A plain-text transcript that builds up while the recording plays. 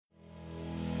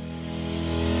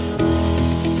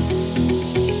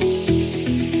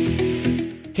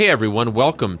Hey everyone,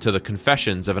 welcome to the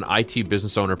Confessions of an IT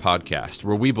Business Owner podcast,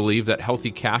 where we believe that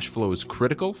healthy cash flow is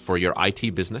critical for your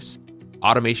IT business,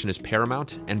 automation is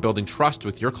paramount, and building trust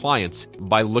with your clients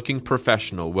by looking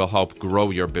professional will help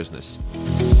grow your business.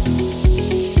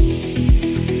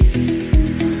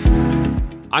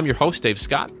 I'm your host, Dave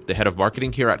Scott, the head of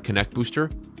marketing here at Connect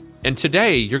Booster, and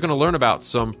today you're going to learn about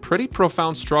some pretty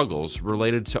profound struggles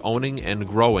related to owning and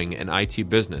growing an IT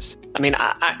business. I mean,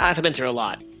 I've been through a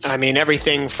lot. I mean,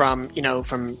 everything from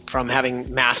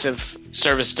having massive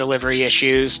service delivery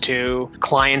issues to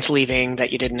clients leaving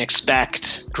that you didn't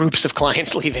expect, groups of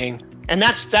clients leaving. And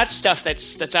that's stuff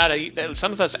that's out of,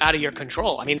 some of that's out of your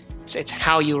control. I mean, it's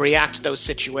how you react to those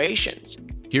situations.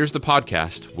 Here's the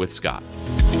podcast with Scott.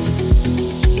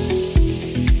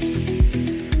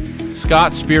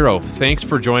 Scott Spiro, thanks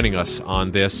for joining us on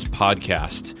this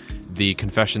podcast, the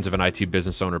Confessions of an IT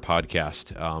Business Owner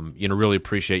podcast. Really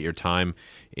appreciate your time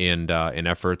and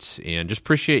efforts, and just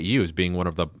appreciate you as being one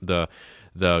of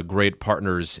the great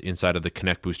partners inside of the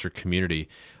Connect Booster community.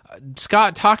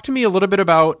 Scott, talk to me a little bit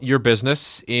about your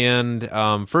business, and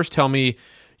first tell me,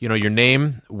 your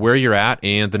name, where you're at,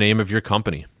 and the name of your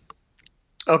company.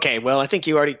 Okay, well, I think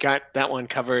you already got that one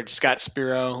covered. Scott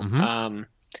Spiro. Mm-hmm.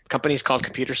 Company's called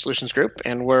Computer Solutions Group,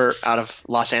 and we're out of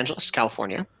Los Angeles,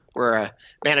 California. We're a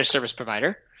managed service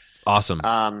provider. Awesome.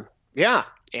 Yeah,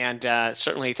 and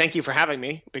certainly thank you for having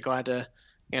me. I'll be glad to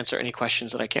answer any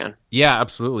questions that I can. Yeah,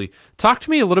 absolutely. Talk to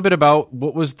me a little bit about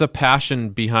what was the passion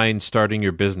behind starting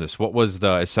your business. What was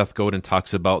as Seth Godin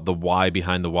talks about, the why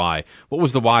behind the why. What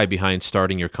was the why behind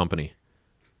starting your company?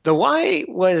 The why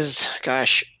was,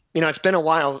 it's been a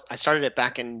while. I started it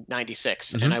back in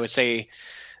 96, mm-hmm. and I would say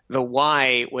the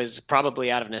why was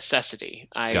probably out of necessity.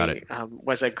 I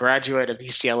was a graduate of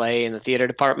UCLA in the theater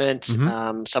department.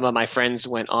 Mm-hmm. Some of my friends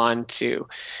went on to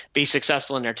be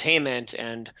successful in entertainment.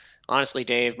 And honestly,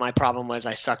 Dave, my problem was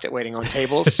I sucked at waiting on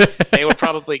tables. They were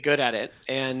probably good at it.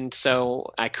 And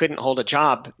so I couldn't hold a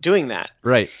job doing that.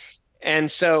 Right.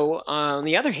 And so on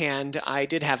the other hand, I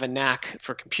did have a knack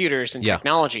for computers and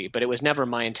technology, but it was never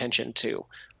my intention to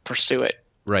pursue it.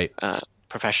 Right.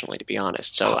 Professionally, to be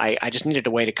honest. So I just needed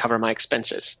a way to cover my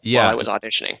expenses while I was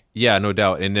auditioning. Yeah, no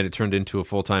doubt. And then it turned into a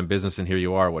full-time business, and here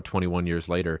you are, 21 years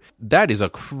later. That is a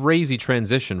crazy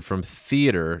transition from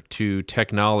theater to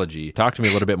technology. Talk to me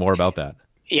a little bit more about that.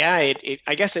 Yeah,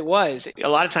 I guess it was. A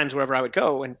lot of times wherever I would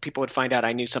go, and people would find out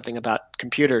I knew something about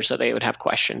computers, so they would have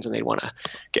questions and they'd want to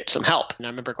get some help. And I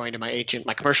remember going to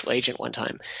my commercial agent one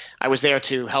time. I was there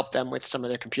to help them with some of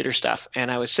their computer stuff. And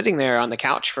I was sitting there on the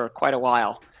couch for quite a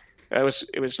while.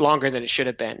 It was longer than it should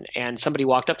have been. And somebody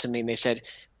walked up to me and they said,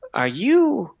 "Are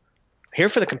you here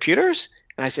for the computers?"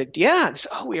 And I said, "Yeah." And they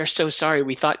said, "Oh, we are so sorry.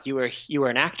 We thought you were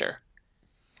an actor."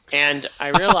 And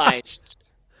I realized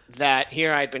that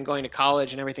here I'd been going to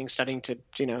college and everything, studying to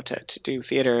do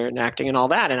theater and acting and all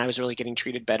that. And I was really getting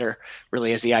treated better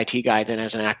really as the IT guy than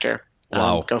as an actor.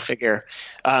 Wow. Go figure.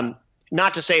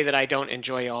 Not to say that I don't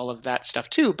enjoy all of that stuff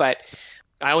too, but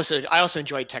I also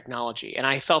enjoyed technology, and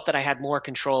I felt that I had more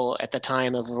control at the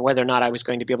time of whether or not I was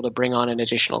going to be able to bring on an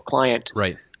additional client,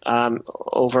 right?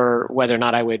 Over whether or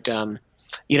not I would,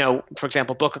 for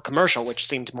example, book a commercial, which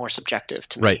seemed more subjective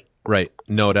to me. Right.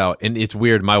 No doubt. And it's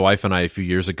weird. My wife and I, a few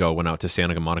years ago, went out to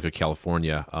Santa Monica,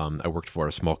 California. I worked for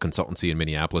a small consultancy in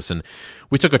Minneapolis, and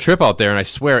we took a trip out there, and I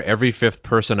swear every fifth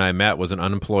person I met was an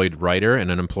unemployed writer,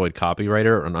 an unemployed copywriter,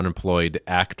 or an unemployed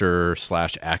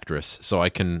actor/actress. So I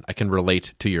can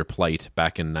relate to your plight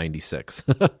back in 96.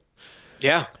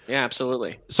 Yeah,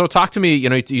 absolutely. So talk to me,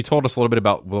 you told us a little bit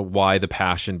about why the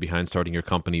passion behind starting your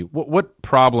company. What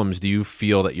problems do you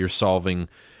feel that you're solving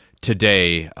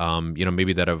today,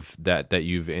 maybe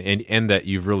that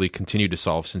you've really continued to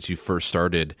solve since you first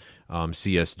started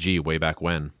CSG way back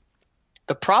when?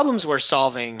 The problems we're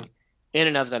solving in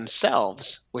and of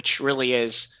themselves, which really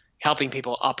is helping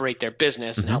people operate their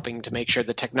business and helping to make sure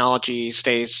the technology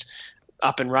stays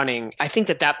up and running, I think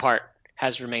that part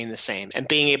has remained the same. And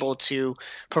being able to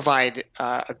provide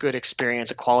a good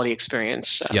experience, a quality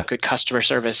experience, good customer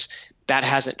service, that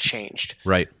hasn't changed.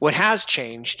 Right. What has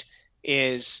changed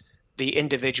is the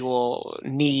individual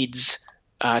needs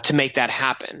to make that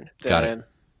happen. The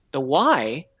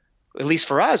why, at least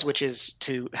for us, which is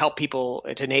to help people,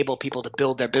 to enable people to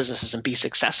build their businesses and be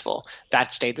successful,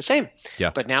 that stayed the same.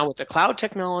 Yeah. But now with the cloud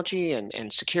technology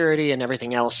and security and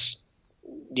everything else,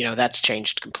 that's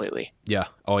changed completely. Yeah.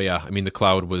 Oh, yeah. I mean, the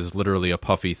cloud was literally a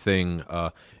puffy thing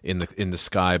in the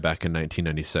sky back in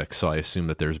 1996. So I assume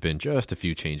that there's been just a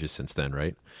few changes since then,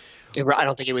 right? I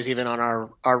don't think it was even on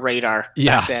our radar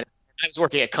Yeah. back then. I was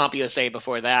working at CompUSA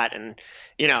before that, and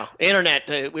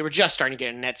internet. We were just starting to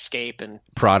get a Netscape and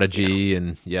Prodigy,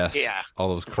 and yes, yeah,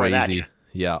 all those before that, crazy,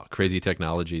 crazy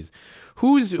technologies.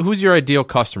 Who's your ideal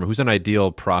customer? Who's an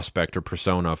ideal prospect or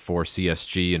persona for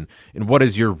CSG, and what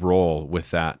is your role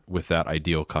with that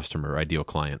ideal customer, ideal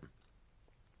client?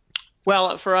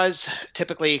 Well, for us,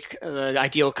 typically the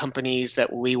ideal companies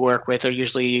that we work with are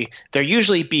usually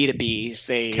B2Bs.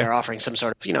 They are offering some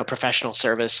sort of professional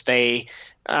service. They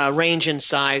range in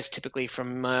size, typically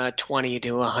from 20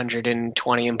 to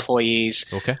 120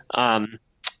 employees. Okay.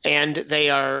 And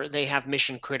they have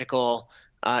mission critical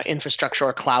infrastructure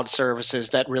or cloud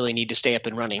services that really need to stay up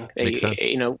and running. Makes sense.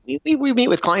 We meet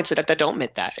with clients that don't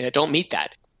meet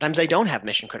that. Sometimes they don't have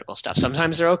mission critical stuff.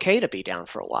 Sometimes they're okay to be down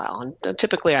for a while. And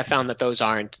typically I found that those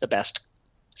aren't the best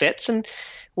fits. And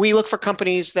we look for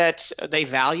companies that they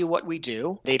value what we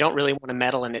do. They don't really want to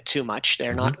meddle in it too much.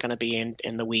 They're not going to be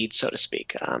in the weeds, so to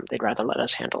speak. They'd rather let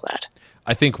us handle that.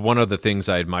 I think one of the things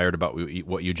I admired about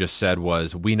what you just said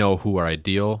was we know who our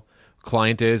ideal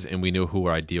client is, and we know who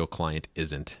our ideal client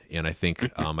isn't. And I think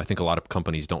a lot of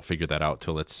companies don't figure that out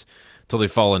till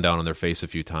they've fallen down on their face a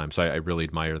few times. So I really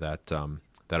admire that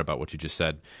about what you just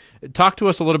said. Talk to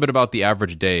us a little bit about the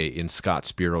average day in Scott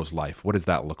Spiro's life. What does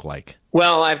that look like?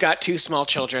 Well, I've got 2 small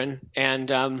children, and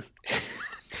the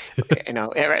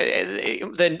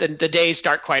days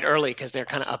start quite early because they're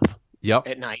kind of up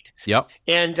at night. Yep.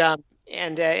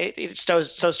 And it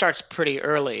starts pretty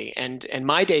early, and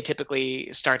my day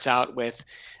typically starts out with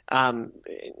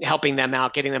helping them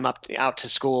out, getting them out to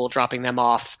school, dropping them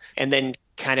off, and then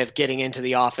kind of getting into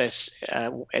the office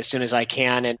as soon as I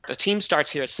can. And the team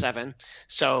starts here at 7,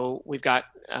 so we've got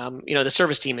the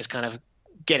service team is kind of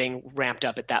getting ramped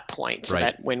up at that point, so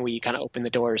that when we kind of open the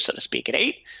doors, so to speak, at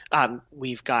 8,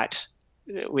 we've got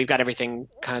everything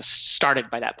kind of started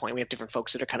by that point. We have different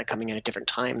folks that are kind of coming in at different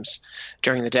times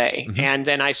during the day. And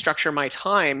then I structure my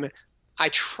time. I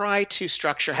try to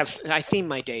I theme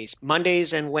my days.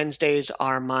 Mondays and Wednesdays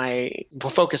we're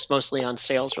focused mostly on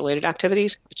sales related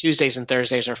activities. Tuesdays and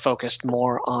Thursdays are focused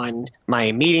more on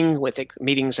my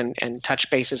meetings and touch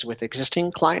bases with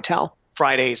existing clientele.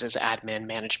 Fridays is admin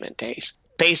management days.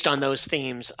 Based on those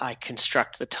themes, I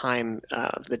construct the time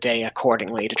of the day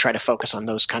accordingly to try to focus on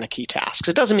those kind of key tasks.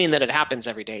 It doesn't mean that it happens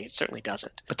every day. It certainly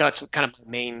doesn't. But that's kind of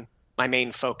my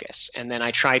main focus. And then I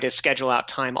try to schedule out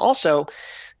time also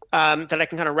that I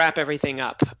can kind of wrap everything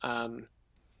up.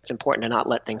 It's important to not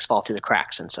let things fall through the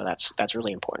cracks. And so that's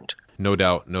really important. No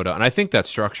doubt. And I think that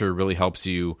structure really helps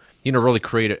you, really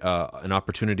create an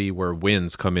opportunity where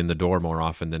wins come in the door more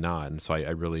often than not. And so I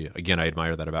really, again, I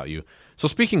admire that about you. So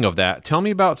speaking of that, tell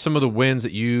me about some of the wins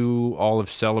that you all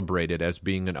have celebrated as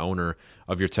being an owner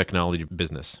of your technology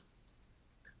business.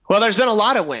 Well, there's been a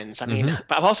lot of wins. I mean,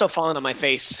 I've also fallen on my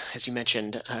face, as you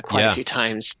mentioned, quite a few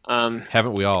times.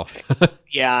 Haven't we all?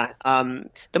 Yeah.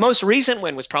 The most recent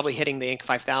win was probably hitting the Inc.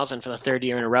 5000 for the 3rd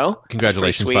year in a row.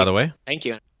 Congratulations, by the way. Thank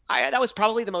you. That was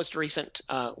probably the most recent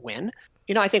win.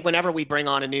 I think whenever we bring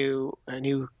on a new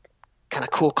kind of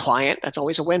cool client, that's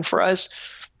always a win for us.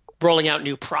 Rolling out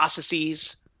new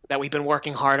processes that we've been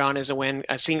working hard on is a win.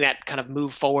 Seeing that kind of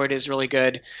move forward is really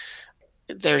good.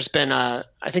 There's been I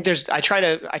try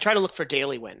to look for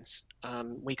daily wins,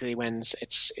 weekly wins.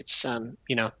 It's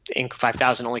Inc.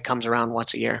 5000 only comes around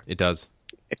once a year. It does.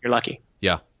 If you're lucky.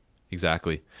 Yeah.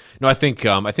 Exactly. No, I think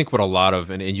what a lot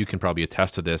of, and you can probably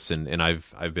attest to this, and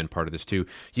I've been part of this too.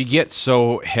 You get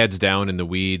so heads down in the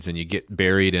weeds, and you get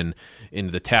buried in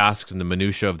the tasks and the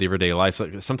minutia of the everyday life.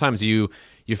 So sometimes you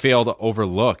fail to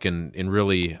overlook and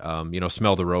really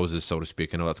smell the roses, so to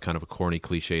speak. I know that's kind of a corny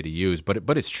cliche to use,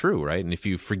 but it's true, right? And if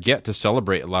you forget to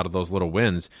celebrate a lot of those little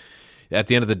wins, at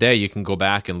the end of the day, you can go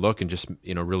back and look and just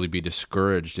really be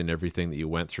discouraged in everything that you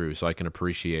went through. So I can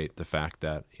appreciate the fact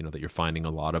that that you're finding a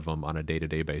lot of them on a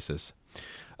day-to-day basis.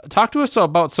 Talk to us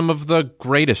about some of the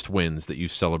greatest wins that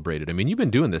you've celebrated. I mean, you've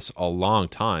been doing this a long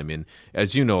time, and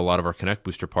as you know, a lot of our Connect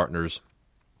Booster partners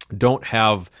don't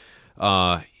have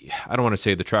I don't want to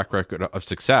say the track record of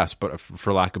success, but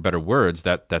for lack of better words,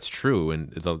 that's true. And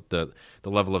the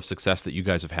level of success that you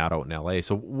guys have had out in LA.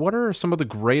 So what are some of the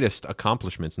greatest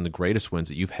accomplishments and the greatest wins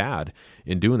that you've had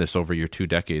in doing this over your 2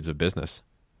 decades of business?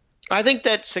 I think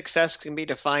that success can be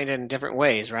defined in different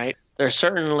ways, right? There's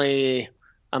certainly,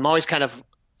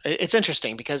 it's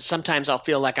interesting because sometimes I'll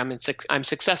feel like I'm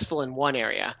successful in one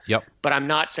area, but I'm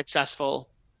not successful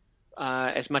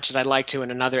as much as I'd like to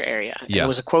in another area. And there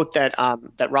was a quote that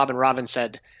Robin Robbins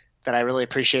said that I really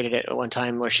appreciated it at one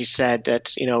time, where she said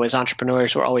that as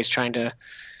entrepreneurs we're always trying to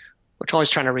always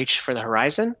trying to reach for the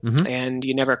horizon, Mm-hmm. and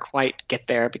you never quite get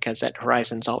there because that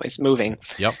horizon's always moving.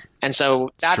 Yep. And so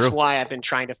It's that's true. why I've been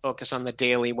trying to focus on the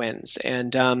daily wins,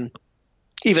 and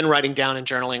even writing down and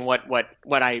journaling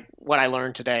what I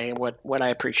learned today and what I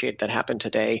appreciate that happened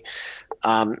today.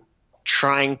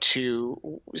 Trying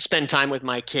to spend time with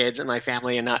my kids and my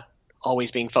family, and not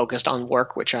always being focused on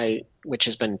work, which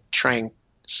has been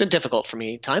it's difficult for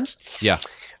me at times. Yeah.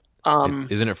 Um,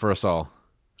 Isn't it for us all?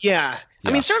 yeah. I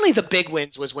Yeah. mean, certainly the big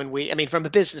wins was from a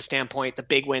business standpoint, the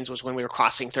big wins was when we were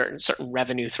crossing certain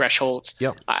revenue thresholds.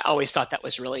 Yep. I always thought that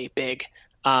was really big.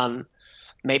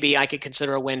 Maybe I could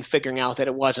consider a win figuring out that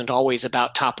it wasn't always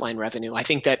about top line revenue. I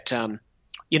think that,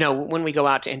 when we go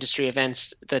out to industry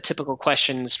events, the typical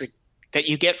questions that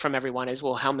you get from everyone is,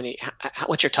 well,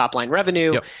 what's your top line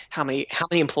revenue? Yep. How many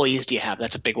employees do you have?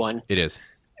 That's a big one. It is.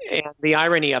 And the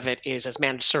irony of it is, as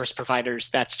managed service providers,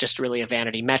 that's just really a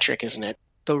vanity metric, isn't it?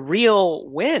 The real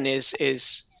win is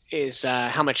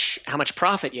how much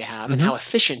profit you have and Mhm. how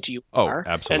efficient you Oh, are.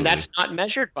 absolutely. And that's not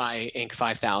measured by Inc.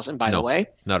 5000, by the way.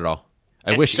 Not at all.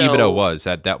 I And wish so- EBITDA was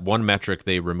that one metric.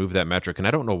 They removed that metric, and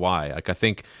I don't know why. Like, I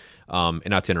think, and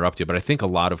not to interrupt you, but I think a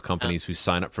lot of companies who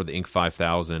sign up for the Inc.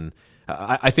 5000,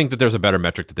 I think that there's a better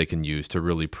metric that they can use to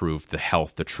really prove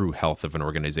the true health of an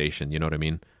organization. You know what I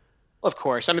mean? Of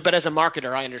course. I mean, but as a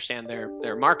marketer, I understand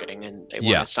their marketing, and they want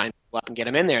Yeah. to sign people up and get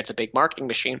them in there. It's a big marketing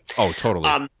machine. Oh, totally.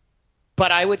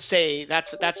 But I would say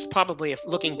that's probably, if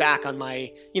looking back on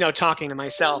my, talking to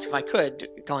myself, if I could,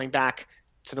 going back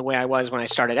to the way I was when I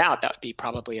started out, that would be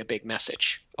probably a big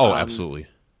message. Oh, absolutely.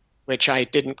 Which I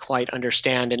didn't quite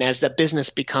understand. And as the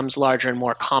business becomes larger and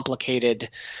more complicated,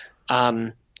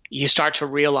 you start to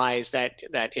realize that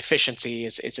efficiency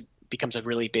becomes a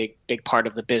really big part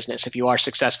of the business. If you are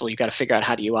successful, you've got to figure out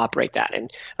how do you operate that.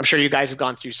 And I'm sure you guys have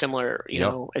gone through similar,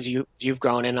 Yep. as you've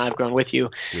grown and I've grown with you.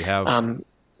 We have.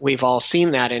 We've all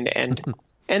seen that.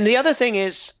 And the other thing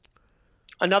is,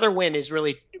 another win is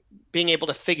really being able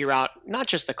to figure out not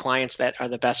just the clients that are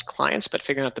the best clients, but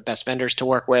figuring out the best vendors to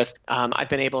work with. I've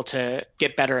been able to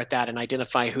get better at that and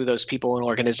identify who those people and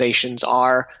organizations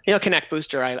are. Connect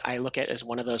Booster, I look at as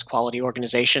one of those quality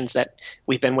organizations that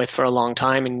we've been with for a long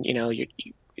time. And,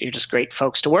 you're just great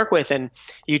folks to work with. And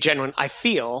I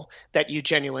feel that you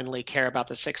genuinely care about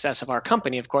the success of our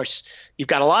company. Of course, you've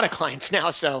got a lot of clients now.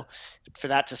 So for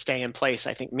that to stay in place,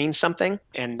 I think means something.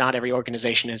 And not every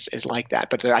organization is like that.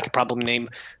 But I could probably name,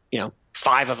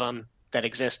 5 of them that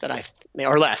exist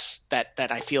or less that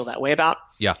I feel that way about.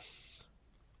 Yeah.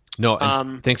 No,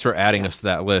 and thanks for adding us to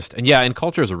that list. And yeah, and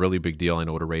culture is a really big deal. I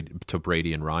know to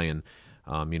Brady and Ryan,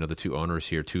 the two owners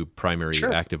here, two primary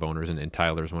Sure. active owners, and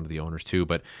Tyler's one of the owners too.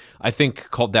 But I think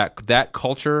that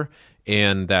culture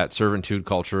and that servitude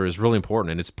culture is really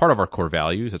important, and it's part of our core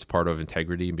values. It's part of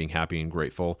integrity and being happy and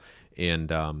grateful. And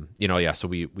so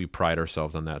we pride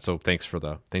ourselves on that. So thanks for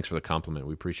the compliment.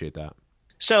 We appreciate that.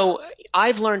 So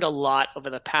I've learned a lot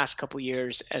over the past couple of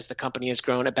years as the company has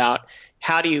grown about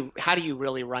how do you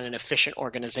really run an efficient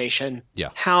organization? Yeah.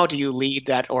 How do you lead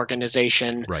that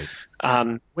organization? Right.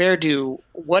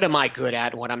 What am I good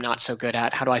at and what I'm not so good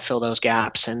at? How do I fill those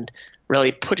gaps? And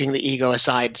really putting the ego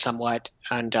aside somewhat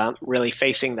and really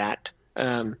facing that.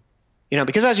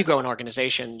 Because as you grow an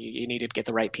organization, you need to get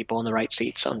the right people in the right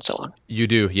seats and so on. You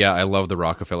do. Yeah, I love the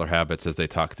Rockefeller habits as they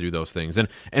talk through those things.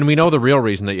 And we know the real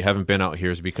reason that you haven't been out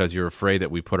here is because you're afraid that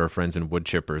we put our friends in wood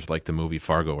chippers like the movie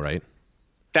Fargo, right?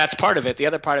 That's part of it. The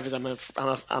other part of it is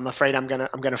I'm afraid I'm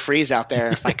gonna freeze out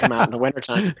there if I come out in the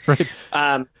wintertime. Right.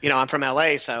 I'm from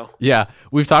LA, so Yeah,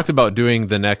 we've talked about doing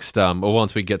the next.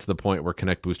 Once we get to the point where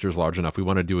Connect Booster is large enough, we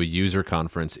want to do a user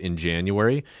conference in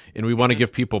January, and we want to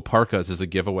give people parkas as a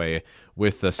giveaway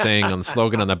with the saying on the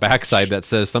slogan on the backside that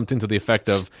says something to the effect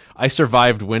of "I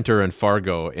survived winter in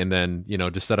Fargo," and then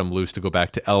just set them loose to go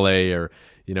back to LA or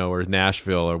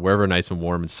Nashville or wherever nice and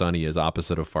warm and sunny is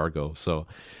opposite of Fargo. So.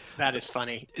 that is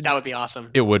funny. That would be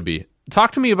awesome. It would be.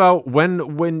 Talk to me about when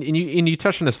and you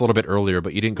touched on this a little bit earlier,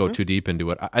 but you didn't go too deep into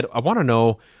it. I want to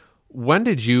know, when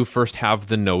did you first have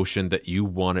the notion that you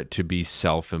wanted to be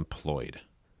self-employed?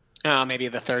 Maybe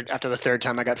after the third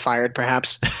time I got fired,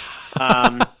 perhaps.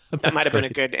 That might have been a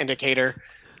good indicator.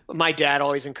 My dad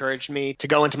always encouraged me to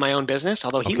go into my own business,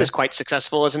 although he was quite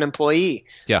successful as an employee.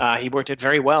 Yeah. He worked it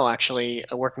very well, actually,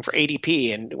 working for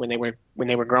ADP, and when they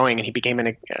were growing, and he became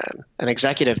an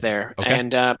executive there. Okay.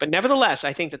 And but nevertheless,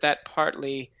 I think that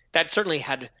certainly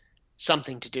had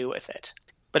something to do with it.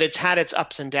 But it's had its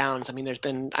ups and downs. I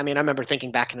remember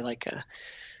thinking back into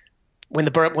when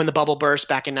the bubble burst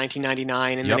back in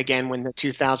 1999, and then again when the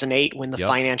 2008 when the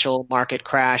financial market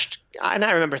crashed. And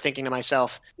I remember thinking to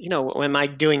myself, am I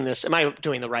doing this? Am I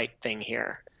doing the right thing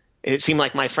here? it seemed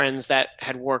like my friends that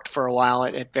had worked for a while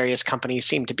at various companies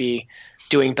seemed to be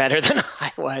doing better than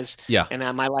I was. Yeah. And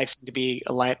my life seemed to be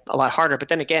a lot harder. But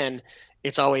then again,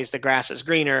 it's always the grass is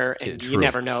greener, and you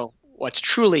never know what's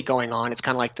truly going on. It's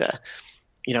kind of like the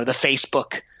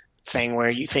Facebook thing where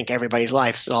you think everybody's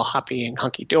life is all happy and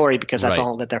hunky-dory because that's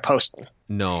all that they're posting.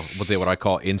 No, what I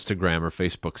call Instagram or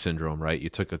Facebook syndrome, right? You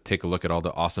take a look at all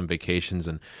the awesome vacations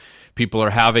and people are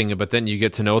having, but then you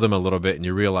get to know them a little bit and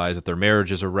you realize that their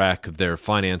marriage is a wreck, their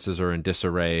finances are in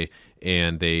disarray,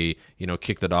 and they,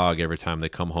 kick the dog every time they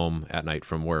come home at night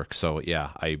from work. So yeah,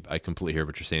 I completely hear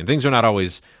what you're saying. Things are not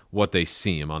always what they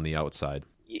seem on the outside.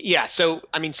 Yeah. So,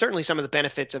 I mean, certainly some of the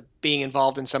benefits of being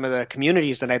involved in some of the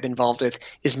communities that I've been involved with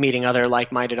is meeting other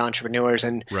like-minded entrepreneurs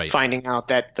and finding out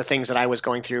that the things that I was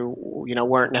going through,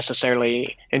 weren't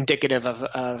necessarily indicative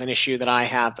of an issue that I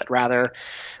have, but rather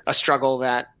a struggle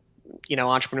that,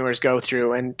 entrepreneurs go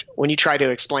through. And when you try to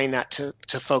explain that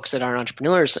to folks that aren't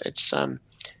entrepreneurs, it's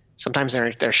sometimes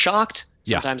they're shocked.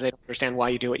 Sometimes they don't understand why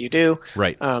you do what you do.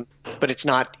 Right. But it's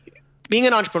not – being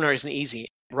an entrepreneur isn't easy.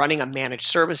 Running a managed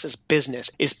services business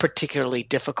is particularly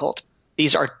difficult.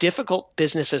 These are difficult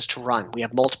businesses to run. We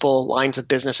have multiple lines of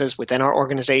businesses within our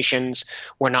organizations.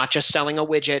 We're not just selling a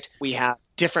widget. We have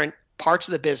different parts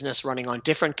of the business running on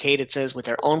different cadences with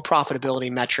their own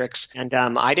profitability metrics. And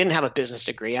I didn't have a business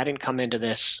degree. I didn't come into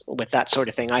this with that sort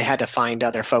of thing. I had to find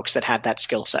other folks that had that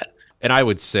skill set. And I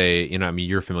would say,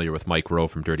 you're familiar with Mike Rowe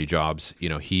from Dirty Jobs.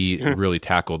 He really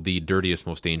tackled the dirtiest,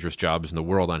 most dangerous jobs in the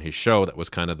world on his show. That was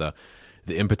kind of the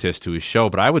impetus to his show.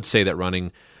 But I would say that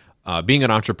being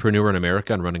an entrepreneur in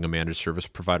America and running a managed service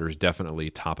provider is definitely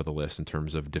top of the list in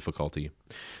terms of difficulty.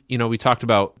 We talked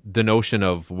about the notion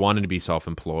of wanting to be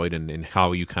self-employed and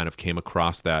how you kind of came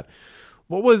across that.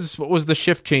 What was the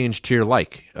shift change to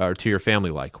your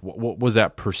family like? What was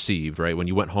that perceived, right? When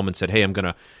you went home and said, hey, I'm going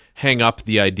to hang up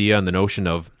the idea and the notion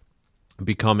of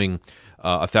becoming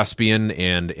a thespian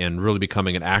and really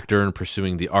becoming an actor and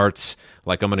pursuing the arts,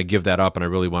 like I'm going to give that up and I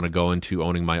really want to go into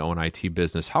owning my own IT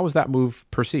business. How was that move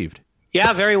perceived?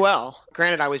 Yeah, very well.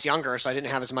 Granted, I was younger, so I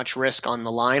didn't have as much risk on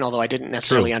the line, although I didn't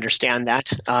necessarily understand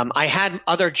that. I had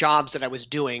other jobs that I was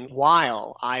doing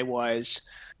while I was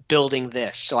building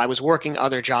this. So I was working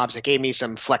other jobs that gave me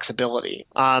some flexibility.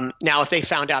 Now, if they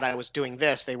found out I was doing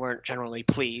this, they weren't generally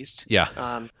pleased.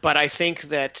 Yeah. But I think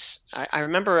that I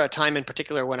remember a time in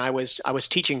particular when I was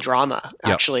teaching drama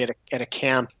actually at a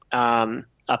camp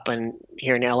up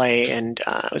here in LA, and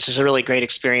it was just a really great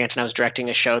experience. And I was directing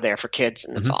a show there for kids,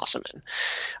 and it's awesome. And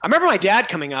I remember my dad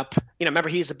coming up. Remember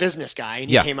he's the business guy,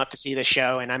 and he came up to see the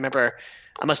show. And I remember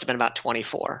I must have been about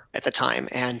 24 at the time,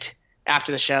 and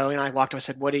after the show, I walked up and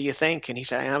said, "What do you think?" And he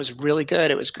said, "That was really good.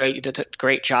 It was great. You did a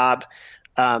great job.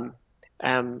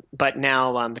 But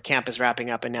now the camp is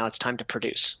wrapping up, and now it's time to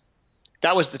produce."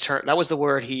 That was the term. That was the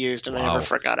word he used, and I never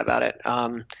forgot about it.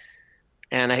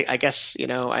 And I guess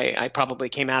I probably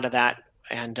came out of that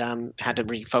and had to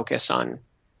refocus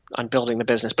on building the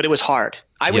business. But it was hard.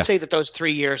 I would say that those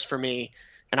 3 years for me,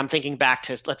 and I'm thinking back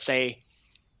to, let's say,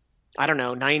 I don't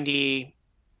know,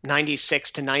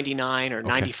 96 to 99 or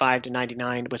 95 to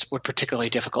 99 were particularly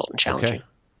difficult and challenging. Okay.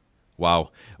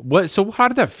 Wow. So how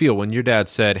did that feel when your dad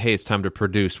said, hey, it's time to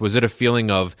produce? Was it a feeling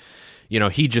of,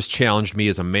 he just challenged me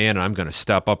as a man and I'm going to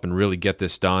step up and really get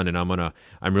this done, and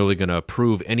I'm really going to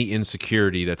prove any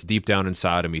insecurity that's deep down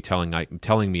inside of me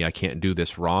telling me I can't do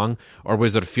this wrong? Or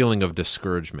was it a feeling of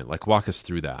discouragement? Like, walk us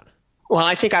through that. Well,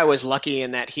 I think I was lucky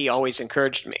in that he always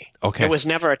encouraged me. Okay. It was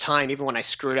never a time, even when I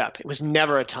screwed up, it was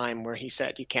never a time where he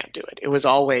said, you can't do it. It was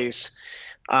always,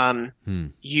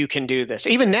 you can do this.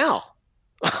 Even now,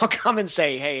 I'll come and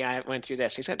say, hey, I went through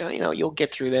this. He said, you'll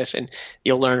get through this and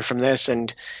you'll learn from this.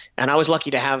 And I was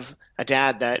lucky to have a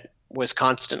dad that was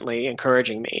constantly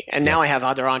encouraging me. And now I have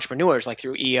other entrepreneurs, like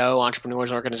through EO,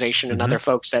 Entrepreneurs Organization, and other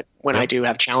folks that when I do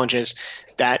have challenges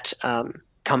that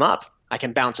come up, I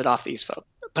can bounce it off these folks.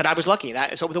 But I was lucky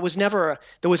that so there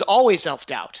was always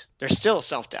self-doubt. There's still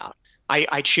self-doubt.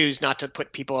 I choose not to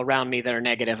put people around me that are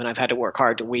negative, and I've had to work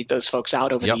hard to weed those folks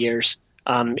out over the years.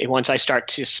 Once I start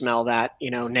to smell that,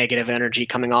 negative energy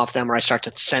coming off them, or I start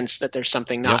to sense that there's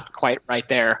something not quite right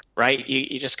there, right?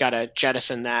 You just got to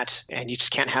jettison that, and you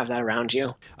just can't have that around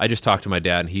you. I just talked to my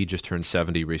dad, and he just turned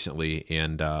 70 recently,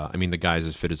 and the guy's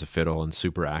as fit as a fiddle and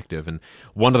super active. And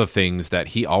one of the things that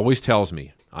he always tells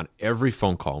me on every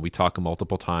phone call, and we talk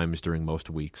multiple times during most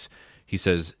weeks, he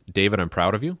says, David, I'm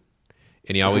proud of you.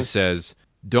 And he always says,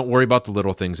 don't worry about the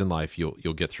little things in life.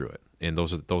 You'll get through it. And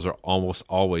those are almost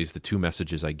always the two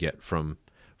messages I get from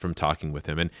talking with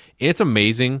him. And it's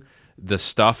amazing the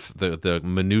stuff, the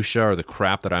minutia or the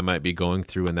crap that I might be going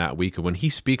through in that week, and when he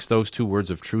speaks those two words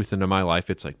of truth into my life,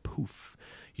 it's like poof.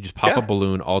 You just pop a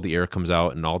balloon, all the air comes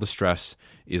out, and all the stress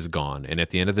is gone. And at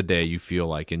the end of the day, you feel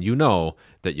like, and you know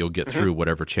that you'll get through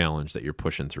whatever challenge that you're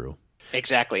pushing through.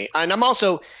 Exactly. And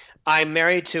I'm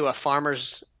married to a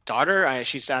farmer's daughter.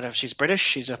 She's British.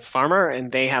 She's a farmer,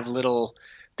 and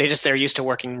they're used to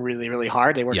working really, really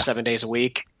hard. They work 7 days a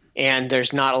week. And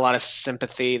there's not a lot of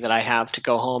sympathy that I have to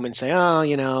go home and say,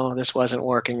 oh, this wasn't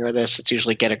working or this. It's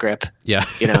usually get a grip. Yeah.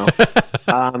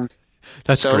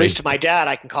 That's so great. At least to my dad,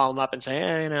 I can call him up and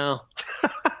say,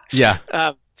 Yeah.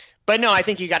 But no, I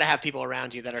think you got to have people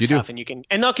around you that are tough, and they can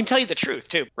tell you the truth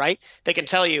too, right? They can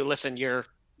tell you, listen, you're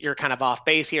kind of off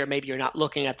base here. Maybe you're not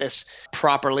looking at this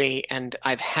properly. And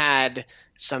I've had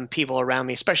some people around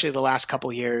me, especially the last couple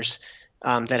of years,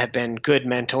 that have been good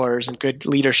mentors and good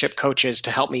leadership coaches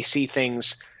to help me see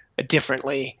things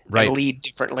differently and lead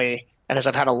differently. And as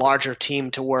I've had a larger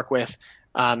team to work with,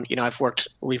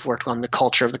 we've worked on the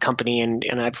culture of the company,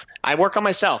 and I work on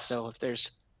myself. So if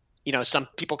there's, some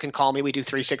people can call me, we do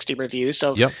 360 reviews.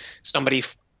 So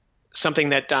something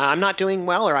that I'm not doing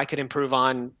well or I could improve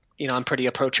on, I'm pretty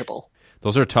approachable.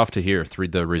 Those are tough to hear,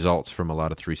 the results from a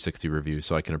lot of 360 reviews.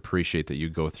 So I can appreciate that you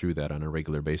go through that on a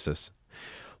regular basis.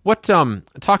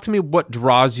 Talk to me, what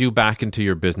draws you back into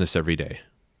your business every day?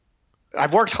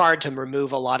 I've worked hard to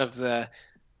remove a lot of the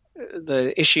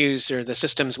issues or the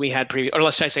systems we had previous, or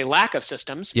let's say lack of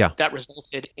systems that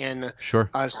resulted in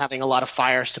us having a lot of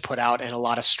fires to put out and a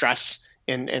lot of stress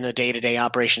in the day-to-day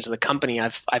operations of the company.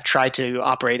 I've tried to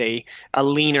operate a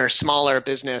leaner, smaller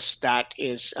business that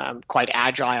is quite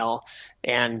agile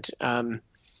and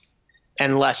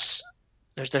less.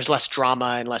 There's less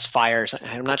drama and less fires.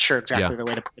 I'm not sure exactly the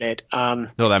way to put it.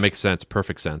 No, that makes sense.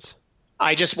 Perfect sense.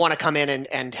 I just want to come in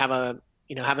and have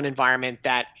an environment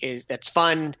that's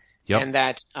fun and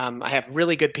that I have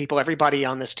really good people. Everybody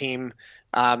on this team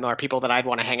are people that I'd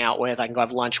want to hang out with. I can go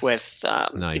have lunch with.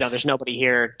 Nice. There's nobody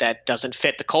here that doesn't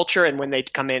fit the culture. And when they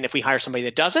come in, if we hire somebody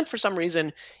that doesn't for some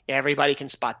reason, everybody can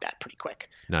spot that pretty quick.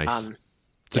 Nice.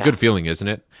 It's a good feeling, isn't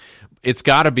it? It's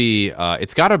got to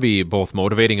be both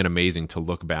motivating and amazing to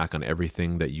look back on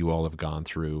everything that you all have gone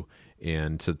through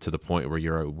and to the point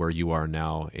where you are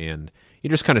now, and you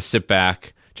just kind of sit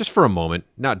back just for a moment,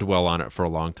 not dwell on it for a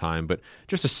long time, but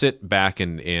just to sit back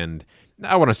and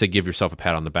I want to say give yourself a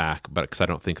pat on the back, but because I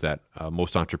don't think that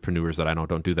most entrepreneurs that I know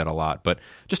don't do that a lot, but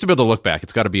just to be able to look back,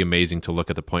 it's got to be amazing to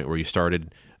look at the point where you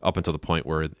started up until the point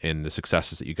where and the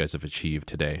successes that you guys have achieved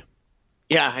today.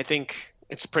 Yeah, I think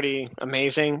it's pretty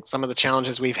amazing. Some of the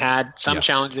challenges we've had,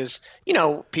 challenges,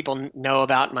 people know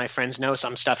about, my friends know.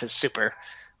 Some stuff's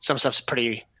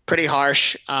pretty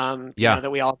harsh, that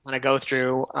we all kind of go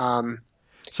through.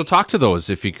 So talk to those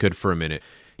if you could for a minute.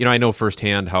 I know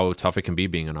firsthand how tough it can be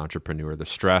being an entrepreneur, the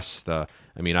stress, I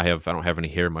don't have any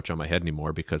hair much on my head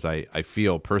anymore because I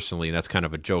feel personally, and that's kind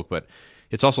of a joke, but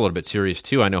it's also a little bit serious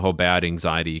too. I know how bad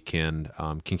anxiety can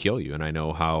kill you. And I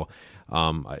know how,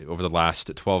 over the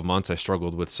last 12 months, I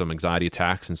struggled with some anxiety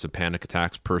attacks and some panic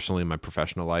attacks personally in my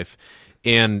professional life.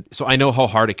 And so I know how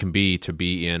hard it can be to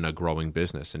be in a growing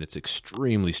business, and it's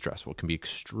extremely stressful. It can be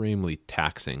extremely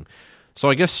taxing. So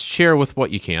I guess share with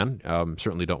what you can.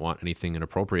 Certainly don't want anything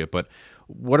inappropriate, but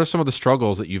what are some of the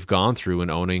struggles that you've gone through in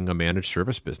owning a managed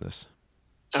service business?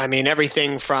 I mean,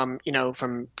 everything from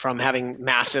having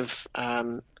massive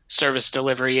service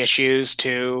delivery issues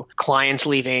to clients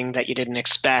leaving that you didn't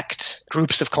expect,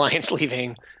 groups of clients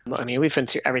leaving. I mean, we've been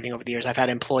through everything over the years. I've had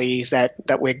employees that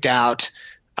wigged out.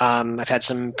 I've had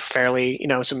some fairly,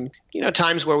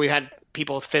 times where we had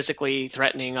people physically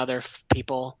threatening other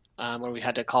people, where we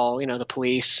had to call, the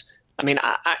police. I mean,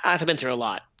 I've been through a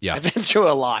lot. Yeah. I've been through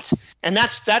a lot. And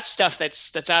that's stuff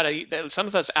that's some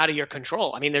of that's out of your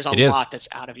control. I mean, there's a lot that's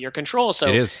out of your control.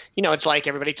 So, it's like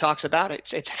everybody talks about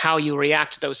it. It's how you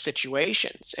react to those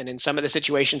situations. And in some of the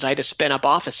situations, I had to spin up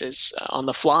offices on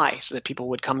the fly so that people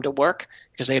would come to work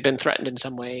because they had been threatened in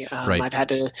some way. I've had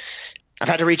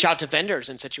to reach out to vendors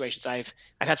in situations. I've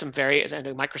had some and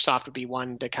Microsoft would be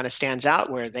one that kind of stands out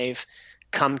where they've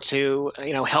come to,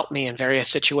 help me in various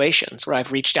situations where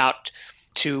I've reached out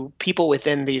to people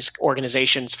within these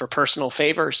organizations for personal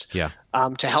favors,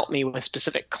 to help me with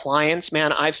specific clients.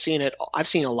 Man, I've seen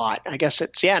a lot. I guess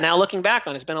now looking back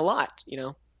on it's been a lot, It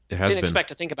has Didn't expect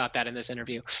to think about that in this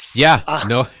interview. Yeah,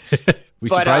 no, we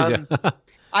surprised you.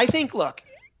 I think, look,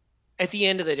 at the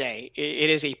end of the day, it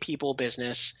is a people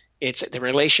business. It's the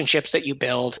relationships that you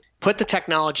build. Put the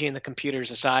technology and the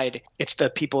computers aside. It's the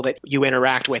people that you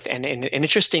interact with. And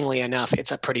interestingly enough,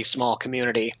 it's a pretty small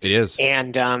community. It is.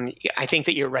 And I think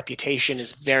that your reputation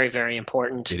is very, very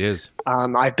important. It is.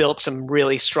 I've built some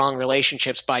really strong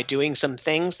relationships by doing some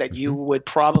things that you would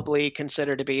probably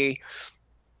consider to be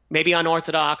maybe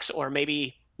unorthodox or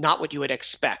maybe not what you would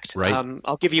expect. Right.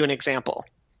 I'll give you an example.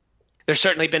 There's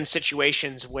certainly been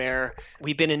situations where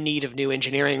we've been in need of new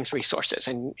engineering resources,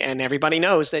 and everybody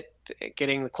knows that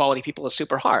getting the quality people is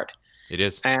super hard. It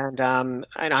is. And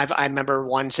I remember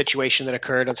one situation that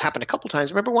occurred. It's happened a couple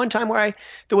times. I remember one time where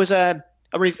there was a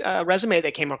resume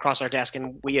that came across our desk,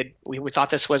 and we thought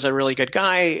this was a really good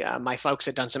guy. My folks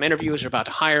had done some interviews. Were about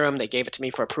to hire him. They gave it to me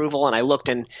for approval, and I looked,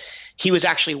 and he was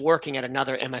actually working at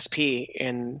another MSP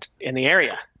in the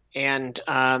area. And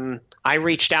I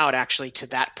reached out actually to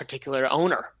that particular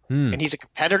owner, and he's a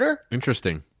competitor.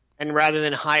 Interesting. And rather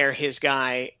than hire his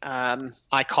guy,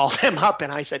 I called him up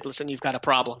and I said, "Listen, you've got a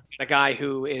problem. A guy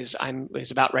who is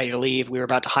about ready to leave. We were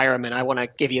about to hire him, and I want to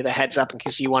give you the heads up in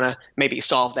case you want to maybe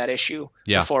solve that issue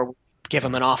before we give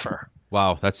him an offer."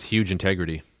 Wow, that's huge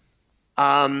integrity.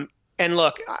 And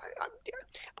look,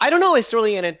 I don't know. It's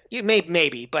really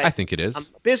maybe, but I think it is. From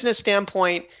a business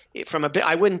standpoint,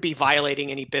 I wouldn't be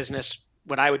violating any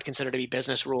what I would consider to be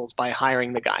business rules by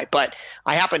hiring the guy. But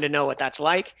I happen to know what that's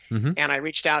like, and I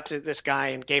reached out to this guy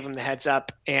and gave him the heads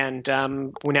up, and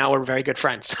now we're very good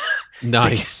friends.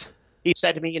 Nice. He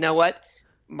said to me, "You know what?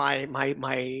 I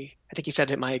think he said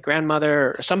that my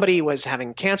grandmother or somebody was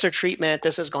having cancer treatment.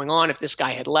 This is going on. If this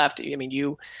guy had left,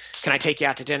 can I take you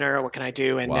out to dinner? What can I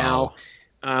do?" And now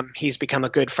he's become a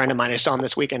good friend of mine. I saw him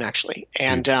this weekend, actually.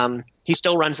 And he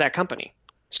still runs that company.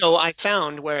 So I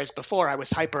found, whereas before I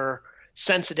was hyper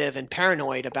sensitive and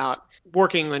paranoid about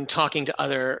working and talking to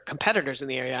other competitors in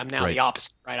the area, I'm now the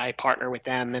opposite, right? I partner with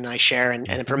them and I share,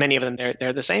 and for many of them,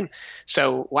 they're the same.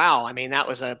 So, wow,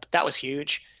 that was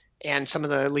huge. And some of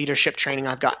the leadership training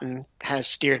I've gotten has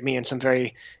steered me in some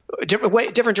very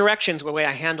different directions, the way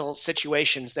I handle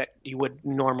situations that you would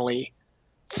normally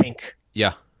think.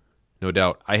 Yeah. No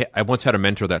doubt. I once had a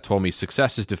mentor that told me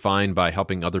success is defined by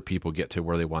helping other people get to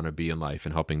where they want to be in life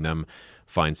and helping them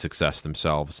find success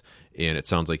themselves. And it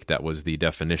sounds like that was the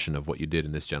definition of what you did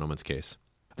in this gentleman's case.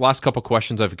 The last couple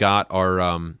questions I've got are,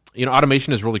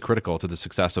 automation is really critical to the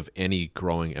success of any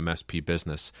growing MSP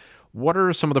business. What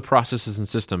are some of the processes and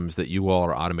systems that you all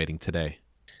are automating today?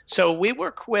 So we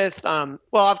work with,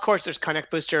 of course, there's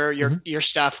Connect Booster, your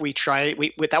stuff.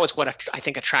 That was what I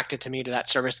think attracted to me to that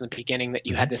service in the beginning, that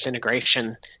you had this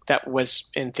integration that was,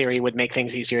 in theory, would make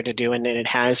things easier to do, and it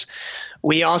has.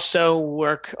 We also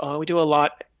we do a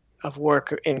lot of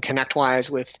work in ConnectWise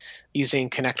with using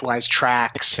ConnectWise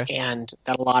tracks and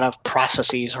a lot of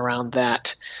processes around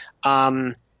that.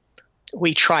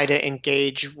 We try to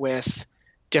engage with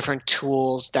different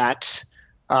tools that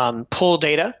pull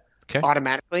data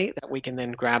automatically that we can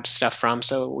then grab stuff from.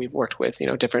 So we've worked with,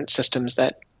 different systems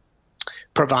that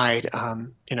provide,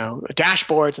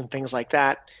 dashboards and things like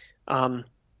that. I'm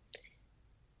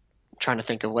trying to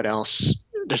think of what else.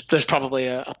 There's probably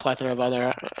a plethora of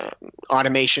other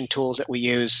automation tools that we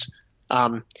use.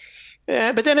 But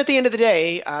then at the end of the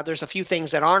day, there's a few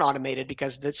things that aren't automated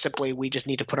because we just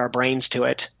need to put our brains to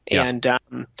it. Yeah. And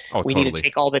we need to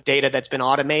take all the data that's been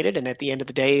automated. And at the end of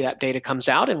the day, that data comes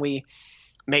out and we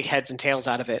make heads and tails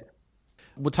out of it.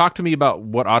 Well, talk to me about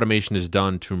what automation has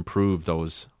done to improve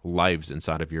those lives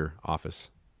inside of your office.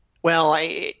 Well,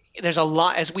 there's a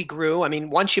lot as we grew.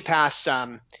 Once you pass,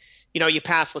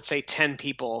 let's say 10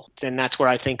 people, then that's where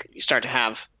I think you start to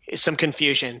have some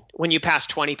confusion. When you pass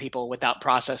 20 people without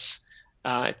process,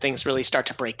 things really start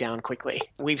to break down quickly.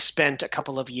 We've spent a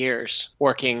couple of years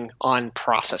working on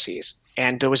processes,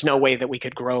 and there was no way that we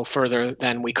could grow further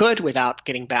than we could without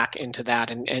getting back into that.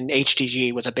 And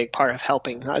HTG was a big part of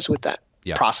helping us with that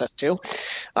process too.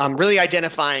 Really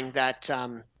identifying that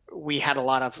we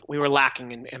were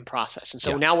lacking in process. And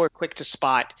so now we're quick to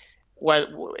spot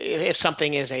if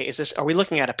something are we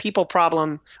looking at a people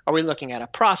problem? Are we looking at a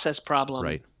process problem?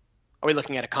 Right. Are we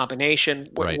looking at a combination?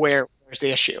 Where's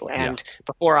the issue? And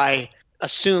before I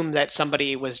assume that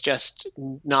somebody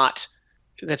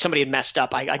that somebody had messed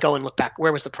up, I go and look back.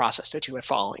 Where was the process that you were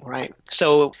following, right?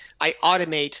 So I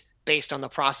automate based on the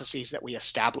processes that we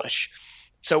establish.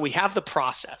 So we have the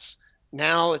process.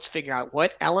 Now let's figure out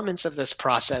what elements of this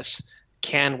process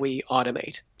can we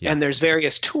automate. Yeah. And there's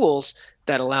various tools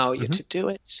that allow you to do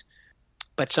it.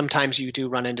 But sometimes you do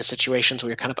run into situations where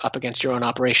you're kind of up against your own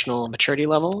operational maturity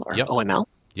level or OML.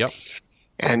 Yep.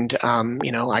 And, I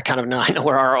know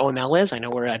where our OML is. I know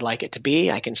where I'd like it to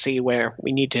be. I can see where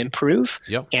we need to improve.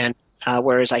 Yep. And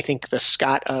Whereas I think the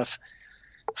Scott of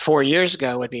 4 years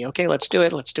ago would be, okay, let's do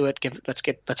it. Let's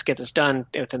get this done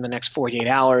within the next 48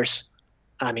 hours.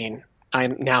 I mean,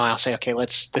 I'll say, okay,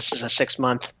 this is a 6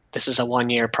 month, this is a 1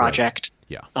 year project.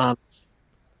 Right. Yeah.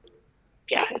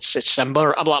 I'm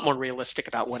a lot more realistic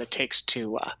about what it takes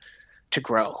to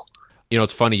grow.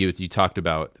 It's funny you talked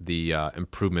about the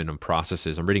improvement in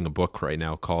processes. I'm reading a book right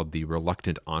now called The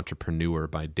Reluctant Entrepreneur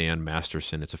by Dan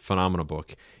Masterson. It's a phenomenal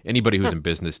book. Anybody who's in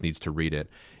business needs to read it.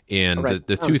 And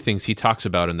the two things he talks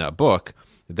about in that book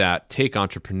that take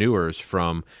entrepreneurs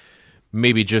from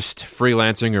maybe just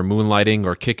freelancing or moonlighting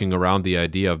or kicking around the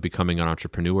idea of becoming an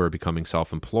entrepreneur or becoming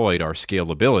self-employed are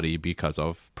scalability because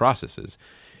of processes.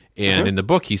 And in the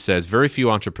book, he says very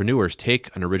few entrepreneurs take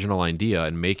an original idea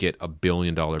and make it $1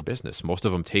 billion business. Most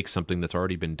of them take something that's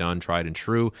already been done, tried and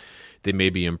true. They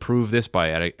maybe improve this by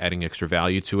adding extra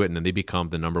value to it, and then they become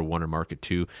the number one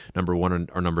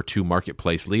or number two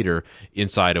marketplace leader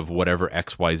inside of whatever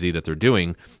XYZ that they're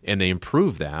doing, and they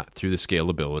improve that through the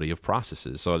scalability of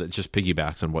processes. So it just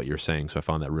piggybacks on what you're saying. So I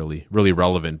found that really, really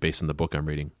relevant based on the book I'm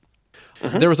reading.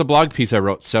 There was a blog piece I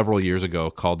wrote several years ago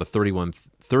called The 31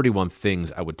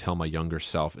 Things I Would Tell My Younger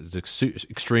Self. It's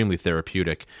extremely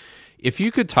therapeutic. If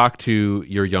you could talk to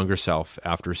your younger self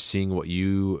after seeing what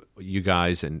you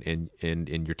guys and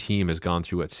your team has gone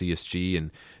through at CSG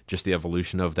and just the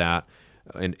evolution of that,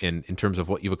 and in terms of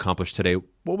what you've accomplished today,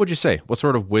 what would you say? What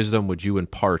sort of wisdom would you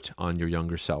impart on your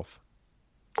younger self?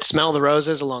 Smell the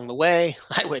roses along the way.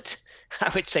 I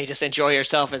would say just enjoy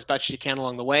yourself as much as you can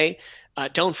along the way.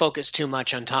 Don't focus too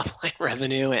much on top line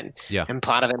revenue and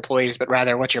plot of employees, but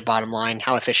rather what's your bottom line?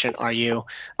 How efficient are you?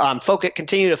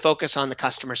 Continue to focus on the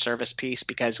customer service piece,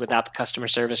 because without the customer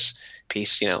service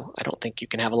piece, I don't think you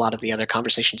can have a lot of the other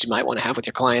conversations you might want to have with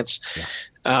your clients. Yeah,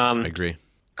 I agree.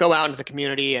 Go out into the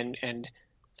community and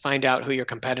find out who your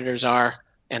competitors are,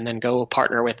 and then go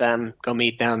partner with them, go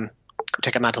meet them, go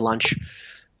take them out to lunch.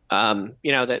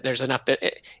 That there's enough,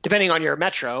 depending on your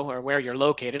metro or where you're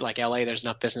located, like LA, there's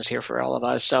enough business here for all of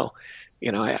us. So,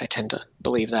 I tend to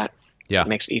believe that it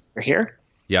makes it easier here.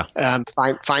 Yeah.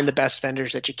 Find the best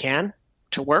vendors that you can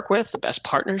to work with, the best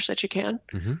partners that you can.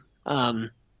 I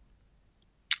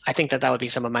think that would be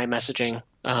some of my messaging.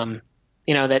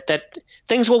 That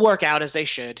things will work out as they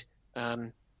should.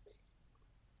 I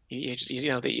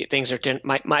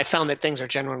found that things are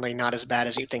generally not as bad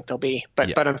as you think they'll be.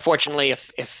 But unfortunately,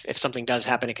 if something does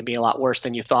happen, it can be a lot worse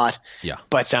than you thought. Yeah.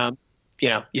 But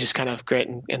you just kind of grit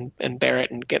and bear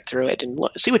it and get through it and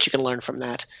see what you can learn from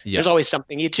that. Yeah. There's always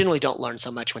something. You generally don't learn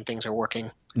so much when things are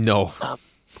working. No.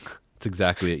 That's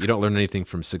exactly it. You don't learn anything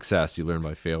from success. You learn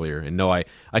by failure. And no, I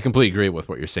completely agree with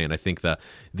what you're saying. I think the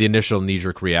initial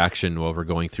knee-jerk reaction while we're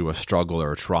going through a struggle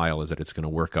or a trial is that it's going to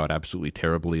work out absolutely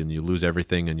terribly and you lose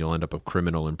everything and you'll end up a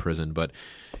criminal in prison. But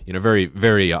very,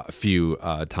 very few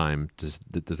times does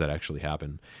that actually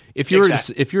happen. If you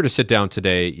were to sit down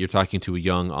today, you're talking to a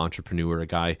young entrepreneur, a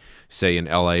guy, say in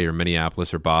LA or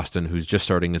Minneapolis or Boston, who's just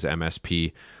starting his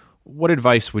MSP. What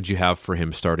advice would you have for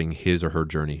him starting his or her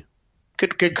journey?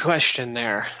 Good question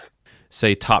there.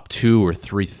 Say top 2 or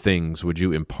 3 things would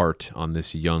you impart on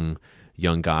this young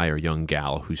guy or young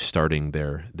gal who's starting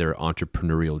their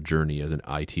entrepreneurial journey as an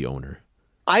IT owner?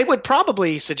 I would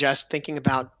probably suggest thinking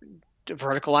about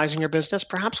verticalizing your business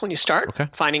perhaps when you start,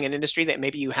 finding an industry that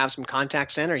maybe you have some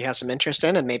contacts in or you have some interest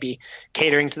in, and maybe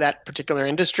catering to that particular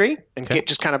industry and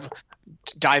just kind of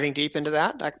diving deep into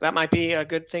that. That might be a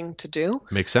good thing to do.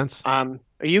 Makes sense.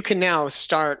 You can now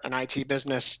start an IT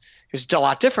business. It's a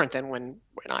lot different than when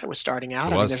I was starting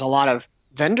out. I mean, there's a lot of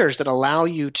vendors that allow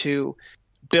you to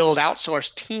build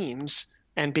outsourced teams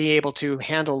and be able to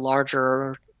handle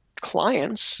larger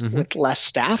clients with less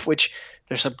staff, which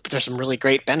there's some really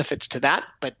great benefits to that,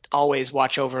 but always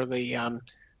watch over the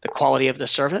quality of the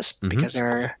service because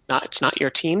it's not your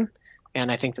team.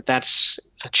 And I think that's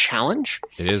a challenge.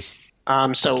 It is.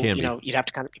 So, you'd have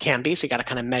to so you got to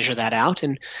kind of measure that out.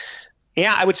 And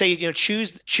yeah, I would say,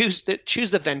 choose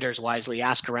the vendors wisely.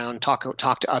 Ask around, talk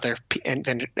to other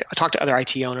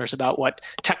IT owners about what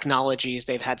technologies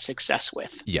they've had success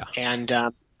with. Yeah, and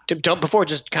don't before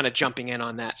just kind of jumping in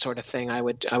on that sort of thing. I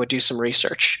would do some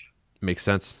research. Makes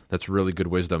sense. That's really good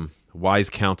wisdom. Wise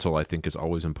counsel, I think, is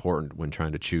always important when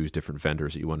trying to choose different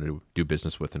vendors that you want to do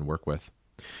business with and work with.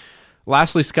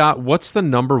 Lastly, Scott, what's the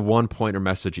number one point or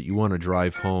message that you want to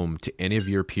drive home to any of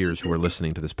your peers who are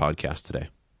listening to this podcast today?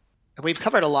 We've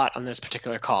covered a lot on this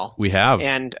particular call. We have,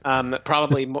 and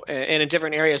probably in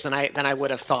different areas than I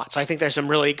would have thought. So I think there's some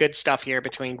really good stuff here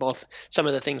between both some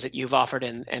of the things that you've offered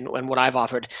and what I've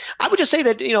offered. I would just say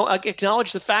that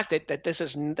acknowledge the fact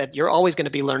that you're always going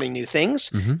to be learning new things.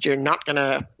 Mm-hmm. You're not going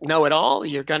to know it all.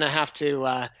 You're going to have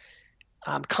to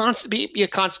be a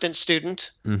constant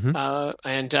student,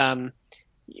 Mm-hmm.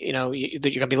 you're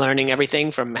going to be learning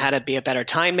everything from how to be a better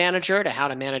time manager to how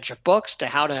to manage your books to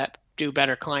how to do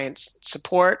better client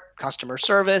support, customer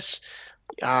service,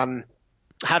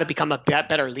 how to become a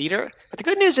better leader. But the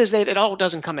good news is that it all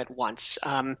doesn't come at once.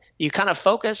 You kind of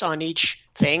focus on each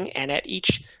thing, and at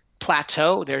each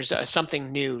plateau, there's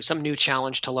something new, some new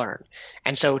challenge to learn.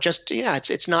 And so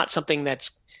it's not something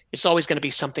it's always going to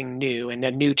be something new and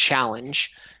a new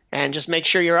challenge. And just make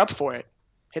sure you're up for it.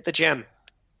 Hit the gym.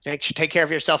 Take care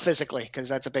of yourself physically, because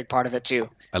that's a big part of it too.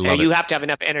 I love it. You have to have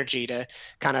enough energy to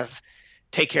kind of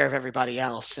take care of everybody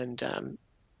else, and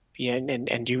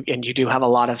you do have a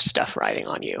lot of stuff riding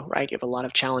on you, right? You have a lot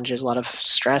of challenges, a lot of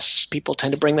stress. People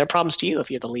tend to bring their problems to you if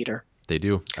you're the leader. They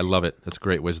do. I love it. That's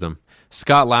great wisdom.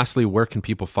 Scott, lastly, where can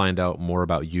people find out more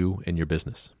about you and your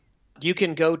business? You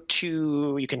can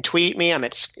tweet me. I'm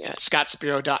at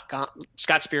scottspiro.com.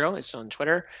 Scott Spiro is on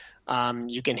Twitter.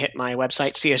 You can hit my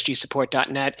website,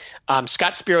 csgsupport.net,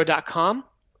 scottspiro.com.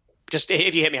 Just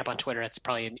if you hit me up on Twitter, that's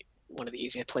probably one of the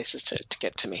easiest places to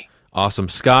get to me. Awesome.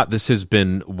 Scott, this has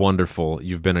been wonderful.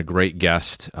 You've been a great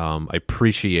guest. I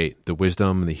appreciate the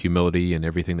wisdom and the humility and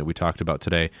everything that we talked about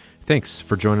today. Thanks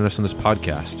for joining us on this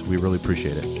podcast. We really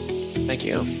appreciate it. Thank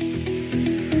you.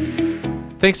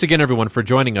 Thanks again, everyone, for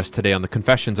joining us today on the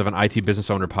Confessions of an IT Business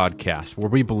Owner podcast, where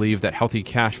we believe that healthy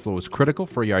cash flow is critical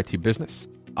for your IT business.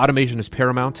 Automation is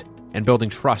paramount, and building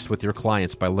trust with your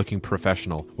clients by looking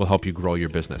professional will help you grow your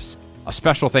business. A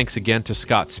special thanks again to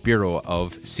Scott Spiro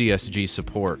of CSG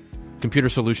Support. Computer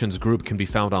Solutions Group can be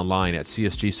found online at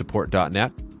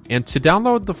csgsupport.net. And to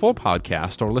download the full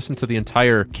podcast or listen to the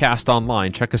entire cast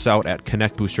online, check us out at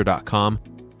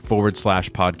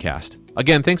connectbooster.com/podcast.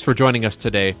 Again, thanks for joining us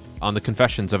today on the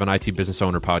Confessions of an IT Business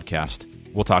Owner podcast.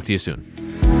 We'll talk to you soon.